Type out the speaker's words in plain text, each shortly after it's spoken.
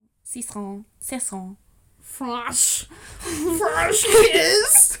C'est French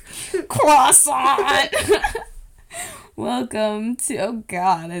kiss. Croissant. Welcome to, oh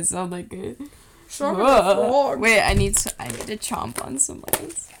god, I sound like a frog. Wait, I need to chomp on some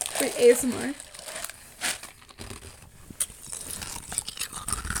ice. Wait, ASMR.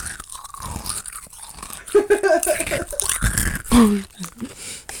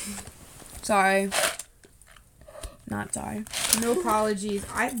 Sorry. Not sorry. No apologies.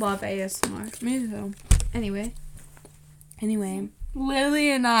 I love ASMR. Me too. Anyway,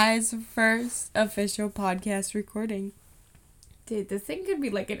 Lily and I's first official podcast recording. dude, this thing could be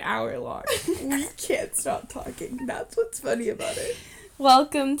like an hour long. We can't stop talking. That's what's funny about it.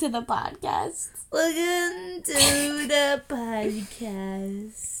 Welcome to the podcast. Welcome to the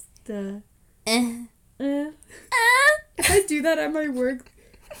podcast. If I do that at my work,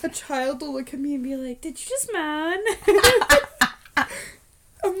 a child will look at me and be like, "Did you just moan?"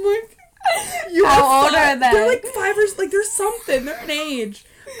 I'm like, how old are they? They're like 5 or they're something. They're an age.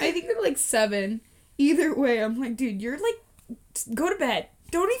 I think they're like 7. Either way, I'm like, dude, you're like, go to bed.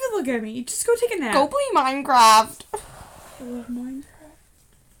 Don't even look at me. Just go take a nap. Go play Minecraft. I love Minecraft.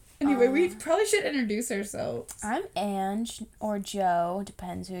 Anyway, we probably should introduce ourselves. I'm Ange or Joe,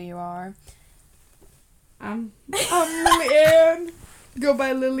 depends who you are. I'm Lily Ann. Go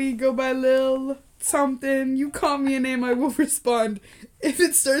by Lily, go by Lil, something. You call me a name, I will respond. If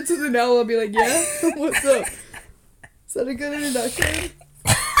it starts with an L, I'll be like, yeah, what's up? Is that a good introduction?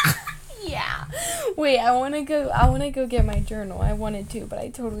 Yeah. Wait, I wanna go get my journal. I wanted to, but I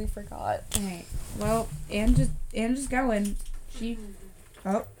totally forgot. Alright. Well, Ann just going.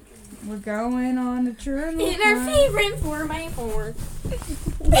 We're going on a journal. In our favorite 4x4.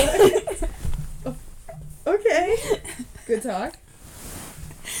 What? Okay. Good talk.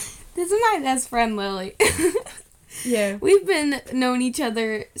 This is my best friend, Lily. Yeah. We've been known each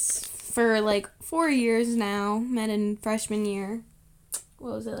other for like 4 years now. Met in freshman year.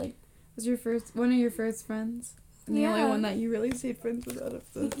 What was it like? Was one of your first friends? And the only Yeah. one that you really stayed friends with out of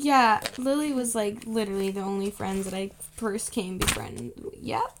the... Yeah, Lily was like literally the only friends that I first came befriend.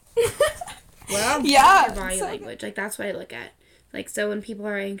 Yeah. Well, yeah. Your body language. Like, that's what I look at. Like, so when people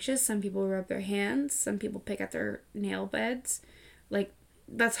are anxious, some people rub their hands, some people pick at their nail beds. Like,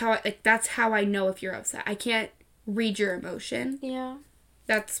 that's how I know if you're upset. I can't read your emotion. Yeah.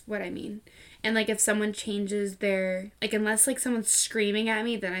 That's what I mean. And, like, if someone changes their... Like, unless, like, someone's screaming at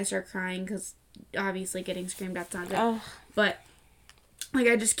me, then I start crying, because obviously getting screamed at's not good. But, like,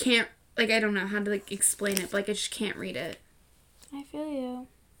 I just can't... Like, I don't know how to, like, explain it, but, like, I just can't read it. I feel you.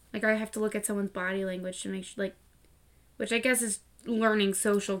 Like, I have to look at someone's body language to make sure, like... Which I guess is learning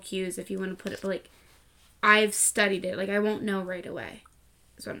social cues, if you want to put it, but, like, I've studied it. Like, I won't know right away.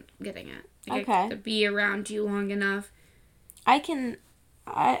 That's what I'm getting at. Like, okay. I have to be around you long enough. I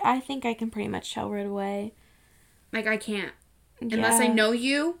think I can pretty much tell right away. Like, I can't. Yeah. Unless I know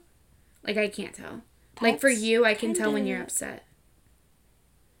you, like, I can't tell. Like, for you, I can tell when you're upset.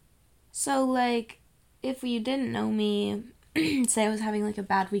 So, like, if you didn't know me, say I was having, like, a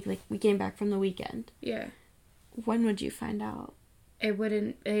bad week, like, we came back from the weekend. Yeah. When would you find out?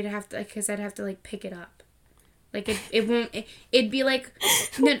 It'd have to, because I'd have to, like, pick it up. Like, it'd be, like,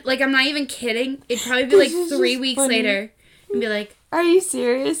 no, like, I'm not even kidding. It'd probably be, like, 3 weeks later. And be like... Are you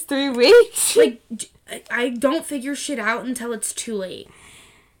serious? 3 weeks? Like, I don't figure shit out until it's too late.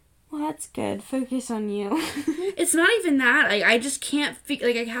 Well, that's good. Focus on you. It's not even that. I just can't figure...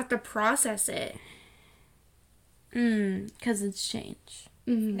 Like, I have to process it. Because it's change.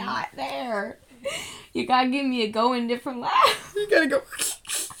 Mm-hmm. Not there. You gotta give me a going different laugh. You gotta go...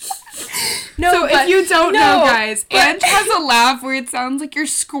 No, so if you don't know, guys, Ange has a laugh where it sounds like you're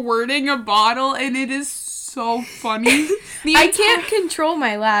squirting a bottle, and it is so funny. I can't control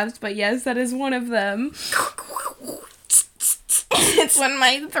my laughs, but yes, that is one of them. It's when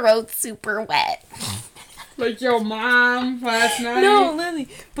my throat's super wet. Like your mom last night. No, Lily,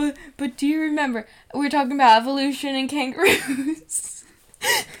 but do you remember we were talking about evolution and kangaroos?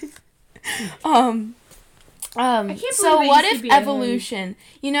 So what if evolution,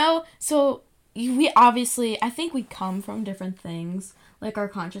 we obviously, I think we come from different things. Like, our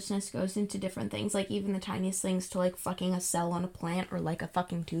consciousness goes into different things, like, even the tiniest things to, like, fucking a cell on a plant or, like, a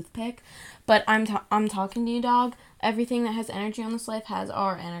fucking toothpick. But I'm talking to you, dog. Everything that has energy on this life has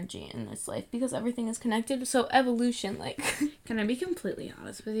our energy in this life, because everything is connected. So, evolution, like... Can I be completely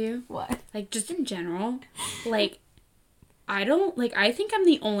honest with you? What? Like, just in general, like, I think I'm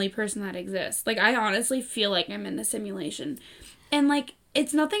the only person that exists. Like, I honestly feel like I'm in a simulation. And, like...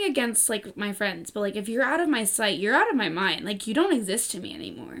 It's nothing against, like, my friends, but, like, if you're out of my sight, you're out of my mind. Like, you don't exist to me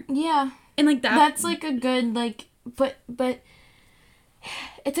anymore. Yeah. And, like, that's, like, a good, like, but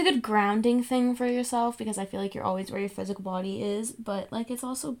it's a good grounding thing for yourself because I feel like you're always where your physical body is, but like it's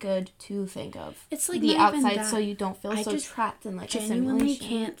also good to think of it's like the outside so you don't feel so trapped in like genuinely a simulation.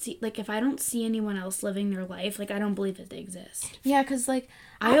 Can't see, like, if I don't see anyone else living their life, like I don't believe that they exist. Yeah, because like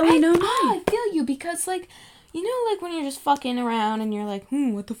I only know mine. I feel you because like, you know, like when you're just fucking around and you're like,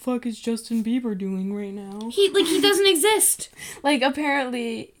 what the fuck is Justin Bieber doing right now? He doesn't exist. Like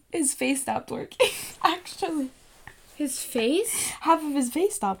apparently his face stopped working. Actually. His face? Half of his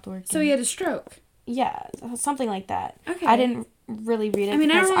face stopped working. So he had a stroke? Yeah, something like that. Okay. I didn't really read it. I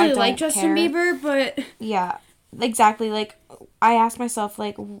mean, I don't really like Justin Bieber, but... Yeah, exactly. Like, I asked myself,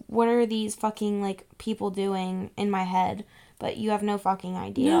 like, what are these fucking, like, people doing in my head? But you have no fucking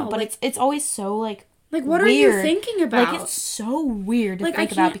idea. No, but like, it's always so, like, what weird. Are you thinking about? Like, it's so weird to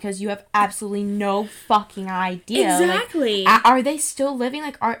think about because you have absolutely no fucking idea. Exactly. Like, are they still living?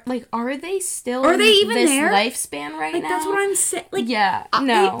 Are they still are they even this there? Lifespan right now? That's what I'm saying. Like, yeah,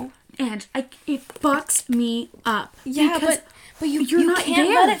 no. It fucks me up. Yeah, but you're not can't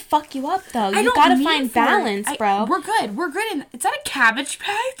there. let it fuck you up, though. You gotta find balance, bro. We're good. Is that a Cabbage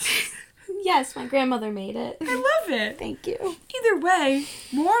Patch? Yes, my grandmother made it. I love it. Thank you. Either way,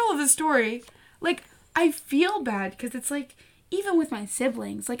 moral of the story, like, I feel bad because it's like, even with my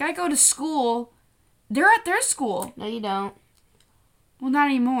siblings, like, I go to school, they're at their school. No, you don't. Well, not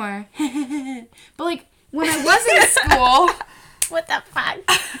anymore. But, like, when I was in school... What the fuck?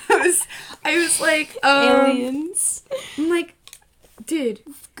 I was like, aliens. I'm like, dude.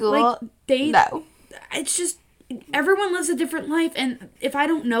 School? Like, no. It's just, everyone lives a different life, and if I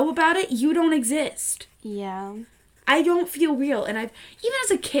don't know about it, you don't exist. Yeah. I don't feel real, and even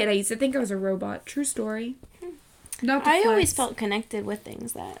as a kid, I used to think I was a robot. True story. I always felt connected with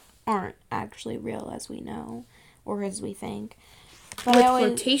things that aren't actually real as we know, or as we think. But with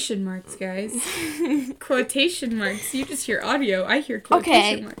quotation marks, guys. Quotation marks. You just hear audio. I hear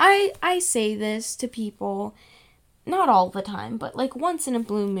quotation marks. I say this to people, not all the time, but like once in a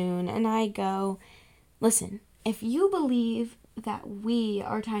blue moon, and I go, listen, if you believe that we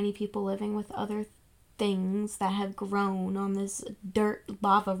are tiny people living with other things that have grown on this dirt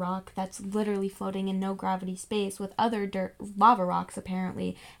lava rock that's literally floating in no gravity space with other dirt lava rocks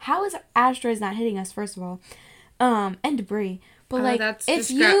apparently, how is asteroids not hitting us, first of all? And debris. But like,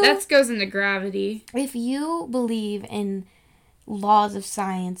 that goes into gravity. If you believe in laws of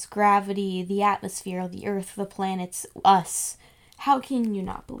science, gravity, the atmosphere, the earth, the planets, us, how can you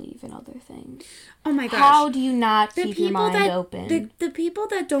not believe in other things? Oh my gosh. How do you not keep your mind open? The people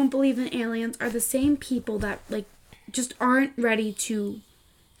that don't believe in aliens are the same people that, like, just aren't ready to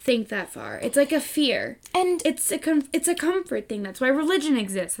think that far. It's like a fear. And it's a comfort thing. That's why religion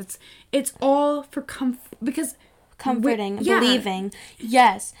exists. It's all for comfort, because... Comforting, believing.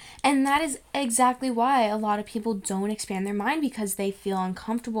 Yes. And that is exactly why a lot of people don't expand their mind, because they feel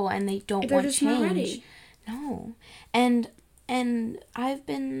uncomfortable and they don't want change. They're just not ready. No. And I've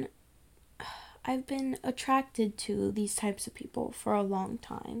been attracted to these types of people for a long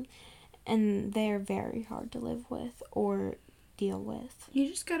time, and they're very hard to live with or deal with. You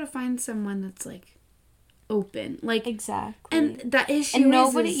just gotta find someone that's like open, like, exactly. And that issue and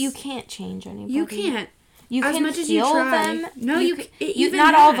nobody, you can't change anybody. You can't. You as can much as heal you try. them. No, you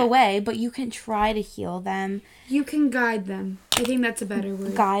not all the way, but you can try to heal them. You can guide them. I think that's a better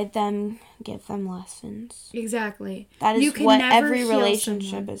word. Guide them, give them lessons. Exactly. That is what every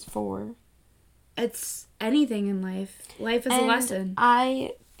relationship is for. It's anything in life. Life is a lesson.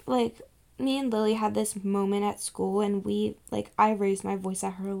 Me and Lily had this moment at school, and I raised my voice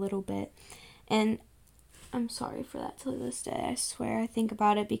at her a little bit, and I'm sorry for that to this day. I swear, I think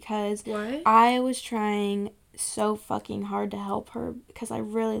about it because I was trying so fucking hard to help her because I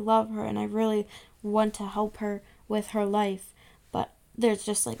really love her and I really want to help her with her life, but there's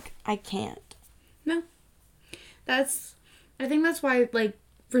just I can't. No. I think that's why,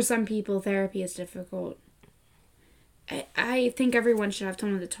 for some people, therapy is difficult. I think everyone should have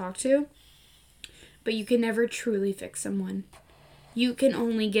someone to talk to, but you can never truly fix someone. You can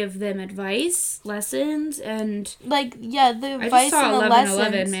only give them advice, lessons, and... the advice and the lessons. I just saw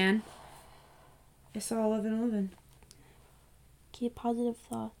 11:11, man. I saw 11:11. Keep positive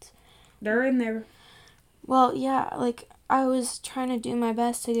thoughts. They're in there. Well, yeah, I was trying to do my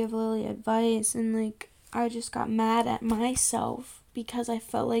best to give Lily advice, and, I just got mad at myself because I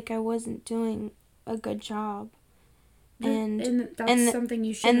felt like I wasn't doing a good job. And that's something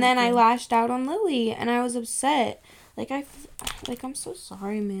you should. And then I lashed out on Lily, and I was upset. I'm so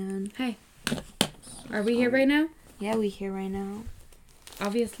sorry, man. Hey, are we here right now? Yeah, we here right now.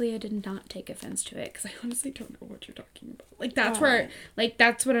 Obviously, I did not take offense to it, because I honestly don't know what you're talking about.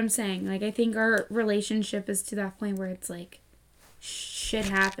 That's what I'm saying. I think our relationship is to that point where it's shit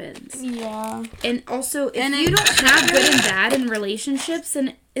happens. Yeah. And also, if you don't have good and bad in relationships,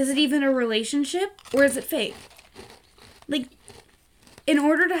 then is it even a relationship or is it fake? Like, in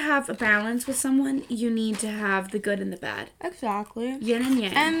order to have a balance with someone, you need to have the good and the bad. Exactly. Yin and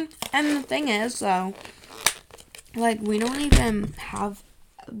yang. And the thing is, though, like, we don't even have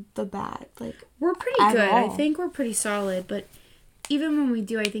the bad. Like, we're pretty good. I think we're pretty solid, but even when we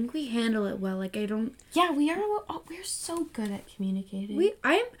do, I think we handle it well. Like, I don't... Yeah, we are. We're so good at communicating.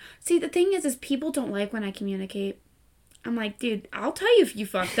 See, the thing is people don't like when I communicate. I'm like, dude, I'll tell you if you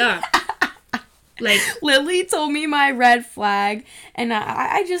fucked up. Like, Lily told me my red flag, and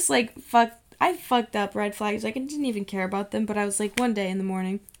I just, like, I fucked up red flags. Like, I didn't even care about them, but I was like, one day in the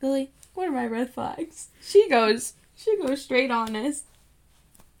morning, Lily, what are my red flags? She goes straight honest.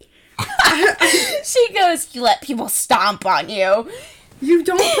 She goes, you let people stomp on you. You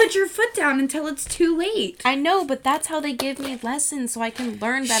don't put your foot down until it's too late. I know, but that's how they give me lessons so I can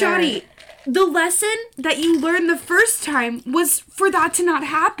learn better. Shoddy, the lesson that you learned the first time was for that to not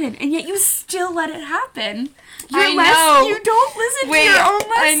happen, and yet you still let it happen. I know. You don't listen to your own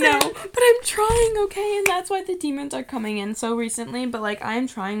lesson. I know, but I'm trying, okay? And that's why the demons are coming in so recently. But, like, I'm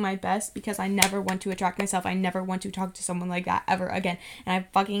trying my best because I never want to attract myself. I never want to talk to someone like that ever again. And I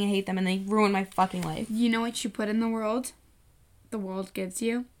fucking hate them, and they ruin my fucking life. You know what you put in the world gives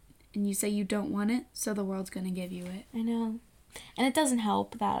you, and you say you don't want it, so the world's gonna give you it. I know. And it doesn't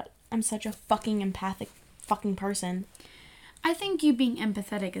help that I'm such a fucking empathic fucking person. I think you being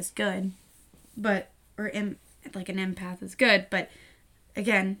empathetic is good, like an empath is good, but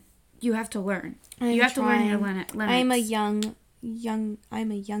again, you have to learn. You have to learn your limits. I'm a young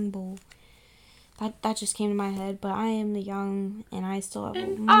bull. That just came to my head, but I am the young, and I still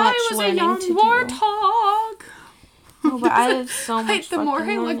have much learning to do. Warthog. Oh, but I have so much. The more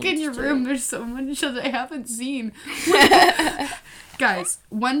I look in your room, there's so much that I haven't seen. Guys,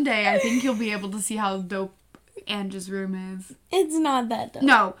 one day I think you'll be able to see how dope Angie's room is. It's not that dope.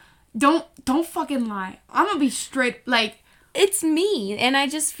 No, don't fucking lie. I'm gonna be straight. Like, it's me, and I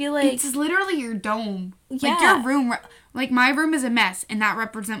just feel like it's literally your dome. Yeah. Like your room. Like my room is a mess, and that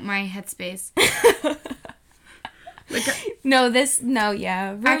represents my headspace.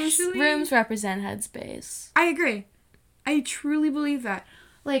 Rooms represent headspace. I agree. I truly believe that.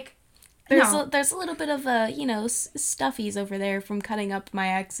 Like, there's a little bit of stuffies over there from cutting up my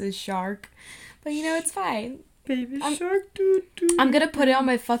ex's shark, but it's fine. Baby shark, I'm gonna put it on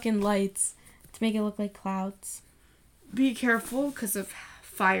my fucking lights to make it look like clouds. Be careful because of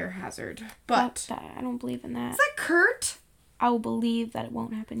fire hazard. But I don't believe in that. Is that Kurt? I will believe that it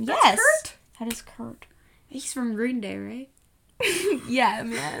won't happen. That's yes, Kurt? That is Kurt. He's from Green Day, right? Yeah,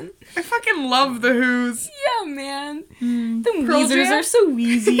 man. I fucking love the Who's. Yeah, man. The Weezers are so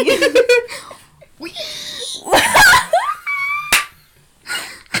wheezy.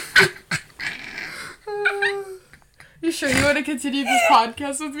 You sure you want to continue this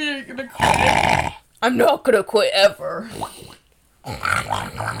podcast with me? Or are you gonna quit? I'm not gonna quit ever.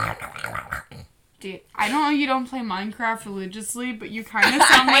 Dude, I know you don't play Minecraft religiously, but you kind of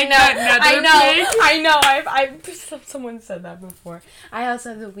sound like that Nether I know. Someone said that before. I also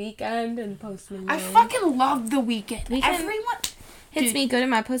have the Weekend and Post Malone. I fucking love the Weekend. Everyone hits me good in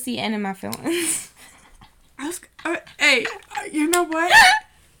my pussy and in my feelings. Hey, you know what?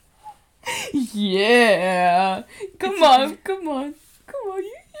 Yeah. Come on.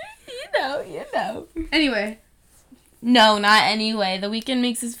 You know. Anyway. No, not anyway. The Weeknd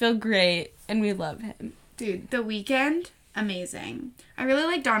makes us feel great, and we love him. Dude, The Weeknd, amazing. I really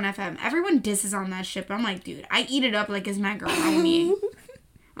like Dawn FM. Everyone disses on that shit, but I'm like, dude, I eat it up like it's macaroni.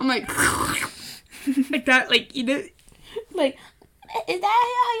 I'm like, like that, like, eat it. Like, is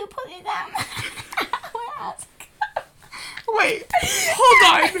that how you put it down? Wait,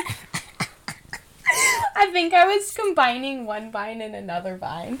 hold on. I think I was combining one vine and another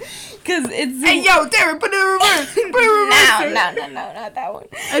vine. Cause it's... Hey, yo, Darren, put it in reverse. No, not that one.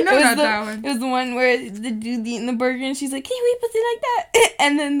 I know not that one. It was the one where the dude eating the burger and she's like, can we put it like that?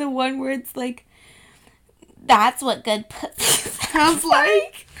 And then the one where it's like, that's what good pussy sounds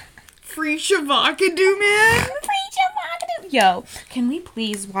like. Free Shavakadu, man. Free Shavakadu. Yo, can we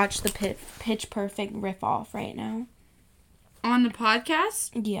please watch the Pitch Perfect riff off right now? On the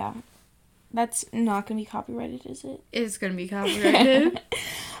podcast? Yeah. That's not going to be copyrighted, is it? It's going to be copyrighted.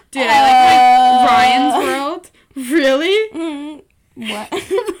 Dude, I like Ryan's World. Really? Mm-hmm. What?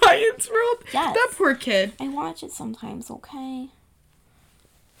 Ryan's World? Yes. That poor kid. I watch it sometimes, okay?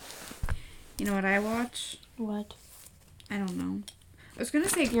 You know what I watch? What? I don't know. I was going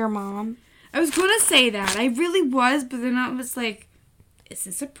to say... Your mom. I was going to say that. I really was, but then I was like, is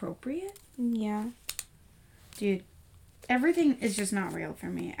this appropriate? Yeah. Dude, everything is just not real for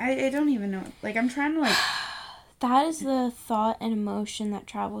me. I don't even know. Like, I'm trying to, like... That is the thought and emotion that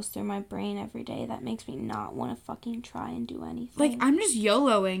travels through my brain every day that makes me not want to fucking try and do anything. Like, I'm just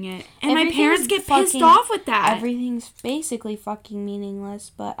YOLOing it. And my parents get pissed off with that. Everything's basically fucking meaningless,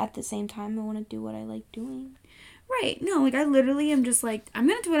 but at the same time, I want to do what I like doing. Right. No, like, I literally am just like, I'm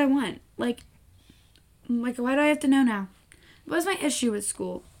going to do what I want. Like, why do I have to know now? What was my issue with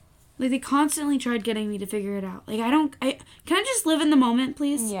school? Like, they constantly tried getting me to figure it out. Like, can I just live in the moment,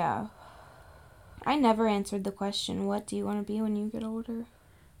 please? Yeah. I never answered the question, what do you want to be when you get older?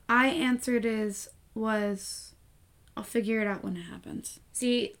 I answered I'll figure it out when it happens.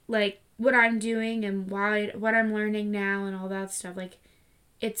 See, like, what I'm doing and what I'm learning now and all that stuff, like,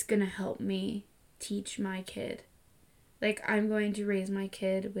 it's gonna help me teach my kid. Like, I'm going to raise my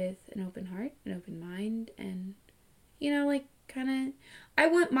kid with an open heart, an open mind, and, like, kind of, I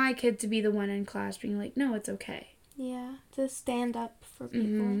want my kid to be the one in class being like, no, it's okay. Yeah, to stand up for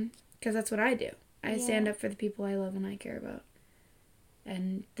people. Because that's what I do. I stand up for the people I love and I care about.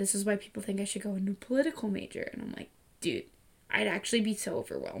 And this is why people think I should go into a political major. And I'm like, dude, I'd actually be so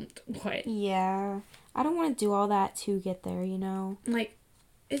overwhelmed. What? Yeah. I don't want to do all that to get there, Like,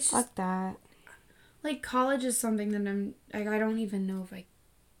 it's just... Fuck that. Like, college is something that I don't even know if I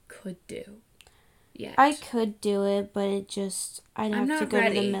could do yet. I could do it, but I'd have to go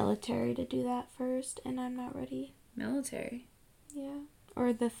ready. to the military to do that first, and I'm not ready. Military? Yeah.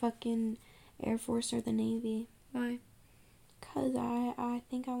 Or the fucking Air Force or the Navy. Why? Because I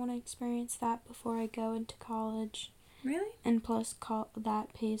think I want to experience that before I go into college. Really? And plus,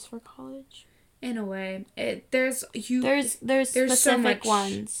 that pays for college. In a way. There's specific so much...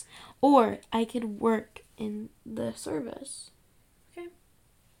 ones. Or I could work in the service. Okay.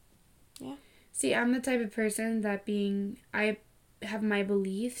 Yeah. See, I'm the type of person that I have my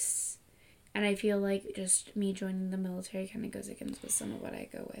beliefs, and I feel like just me joining the military kind of goes against with some of what I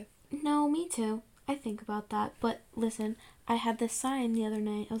go with. No, me too. I think about that. But listen, I had this sign the other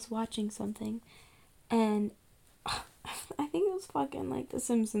night. I was watching something, and I think it was fucking like The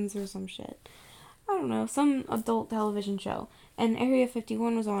Simpsons or some shit. I don't know, some adult television show. And Area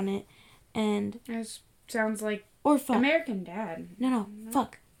 51 was on it, and... That sounds like... Or fuck. American Dad. No,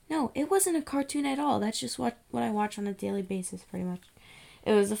 fuck. No, it wasn't a cartoon at all. That's just what I watch on a daily basis, pretty much.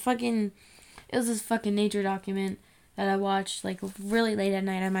 It was this fucking nature document that I watched, like, really late at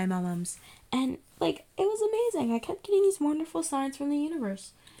night at my mom's. And, like, it was amazing. I kept getting these wonderful signs from the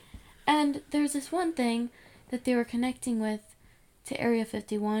universe. And there's this one thing that they were connecting with to Area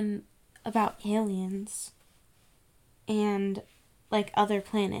 51 about aliens. And, like, other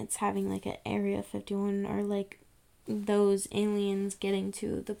planets having, like, an Area 51 or, like, those aliens getting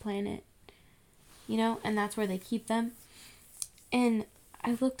to the planet. And that's where they keep them. And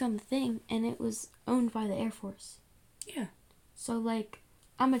I looked on the thing, and it was owned by the Air Force. Yeah. So, like,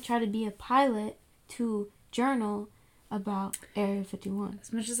 I'm going to try to be a pilot to journal about Area 51.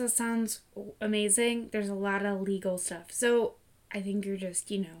 As much as that sounds amazing, there's a lot of legal stuff. So, I think you're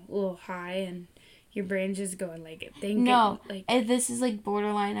just, a little high, and your brain's just going, like, thinking. No, like, this is, like,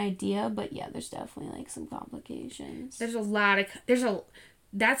 borderline idea, but yeah, there's definitely, like, some complications.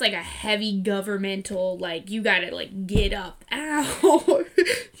 That's like a heavy governmental, like, you gotta, like, get up. Ow!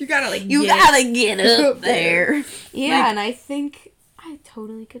 You gotta get up there. Yeah, like, and I think I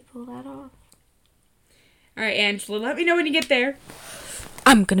totally could pull that off. Alright, Angela, let me know when you get there.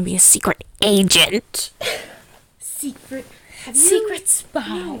 I'm gonna be a secret agent. Secret spy.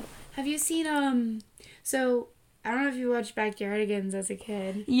 No. Have you seen, so, I don't know if you watched Backyardigans as a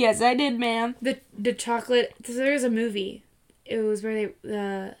kid. Yes, I did, ma'am. The chocolate, so there's a movie. It was where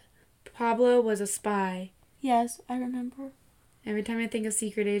Pablo was a spy. Yes, I remember. Every time I think of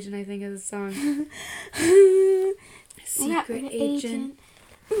Secret Agent, I think of the song. Secret Agent.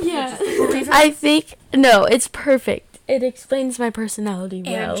 Yeah. I think, no, it's perfect. It explains my personality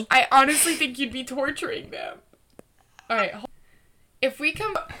well. And I honestly think you'd be torturing them. Alright, if we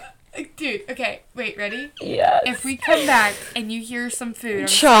come... Dude, okay, wait, ready? Yes. If we come back and you hear some food,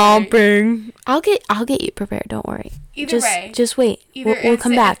 chomping. I'll get you prepared. Don't worry. Either way, just wait. We'll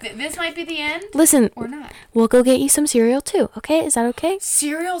come back. This might be the end. Listen, or not. We'll go get you some cereal too. Okay? Is that okay?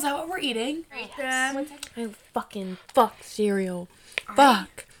 Cereal? Is that what we're eating? Yes. I fucking fuck cereal.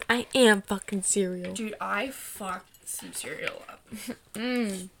 Fuck. I am fucking cereal. Dude, I fucked some cereal up.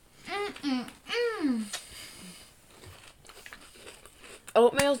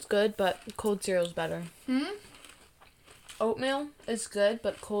 Oatmeal's good, but cold cereal's better. Oatmeal is good,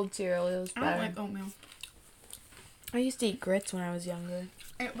 but cold cereal is better. I don't like oatmeal. I used to eat grits when I was younger.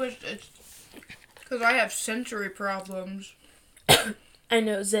 It's because I have sensory problems. I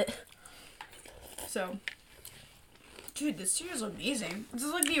knows it. So, Dude, this cereal's amazing. Is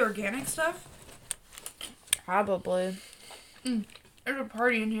this like the organic stuff? Probably. There's a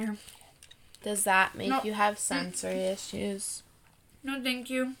party in here. Does that make you have sensory issues? No, thank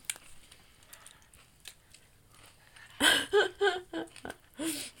you.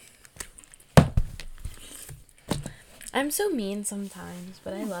 I'm so mean sometimes,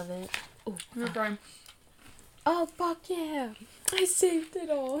 but I love it. Oh, you're fine. Oh, fuck yeah. I saved it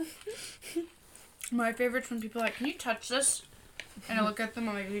all. My favorite's when people are like, can you touch this? And I look at them,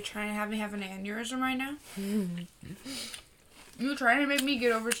 I'm like, are you trying to have me have an aneurysm right now? You trying to make me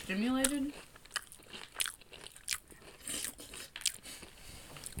get overstimulated?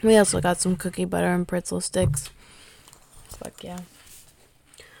 We also got some cookie butter and pretzel sticks. Fuck yeah.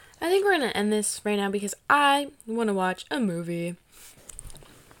 I think we're gonna end this right now because I want to watch a movie.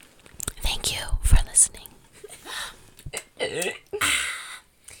 Thank you for listening.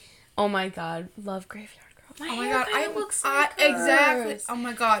 Oh my god, love Graveyard Girl. Oh my god, I looks like exactly. Oh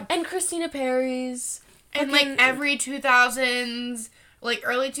my god. And Christina Perry's. And like every 2000s, like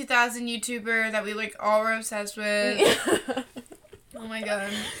early 2000 YouTuber that we like all were obsessed with. Oh my god,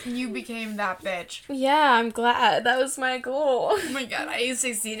 you became that bitch. Yeah, I'm glad. That was my goal. Oh my god, I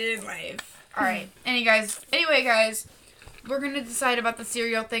succeeded in life. Alright, anyway guys, we're gonna decide about the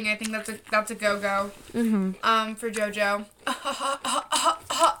cereal thing. I think that's a go-go. For JoJo.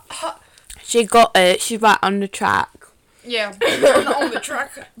 She got it. She's right on the track. Yeah, on the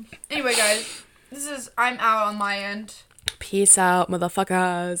track. Anyway guys, I'm out on my end. Peace out,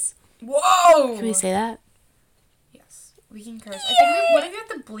 motherfuckers. Whoa! Can we say that? We can curse. I think what if you have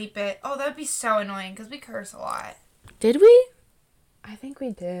to bleep it? Oh, that would be so annoying because we curse a lot. Did we? I think we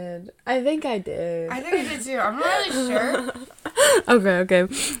did. I think I did. I think I did too. I'm not really sure. Okay.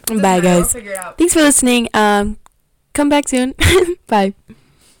 Bye, guys. We'll figure it out. Thanks for listening. Come back soon. Bye.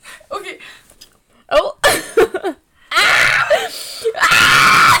 Okay. Oh.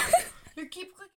 You keep clicking.